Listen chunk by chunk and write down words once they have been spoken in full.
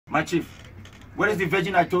My chief, where is the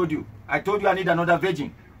virgin I told you? I told you I need another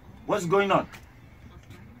virgin. What's going on?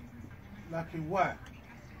 Like what?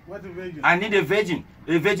 What a virgin? I need a virgin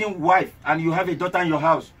wife, and you have a daughter in your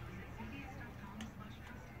house.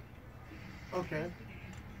 Okay.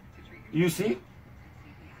 You see?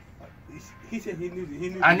 He said he needed.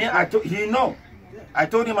 He know. Yeah. I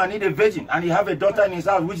told him I need a virgin, and he have a daughter in his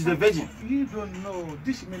house, which is a virgin. You don't know.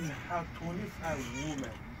 This man have 25 women.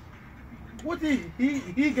 What is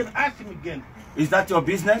he can ask him again? Is that your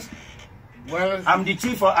business? Well, I'm the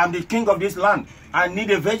chief. I'm the king of this land. I need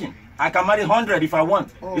a virgin. I can marry 100 if I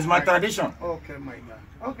want. Oh, it's my tradition. Okay, my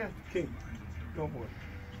God. Okay, king. Don't worry.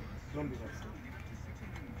 Don't be upset.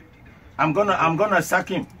 I'm gonna sack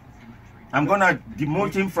him. I'm gonna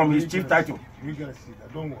demote him from his chief title. You're gonna see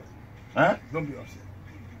that. Don't worry. Huh? Don't be upset.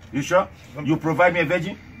 You sure? You provide me a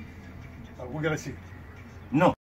virgin? We're gonna see. No.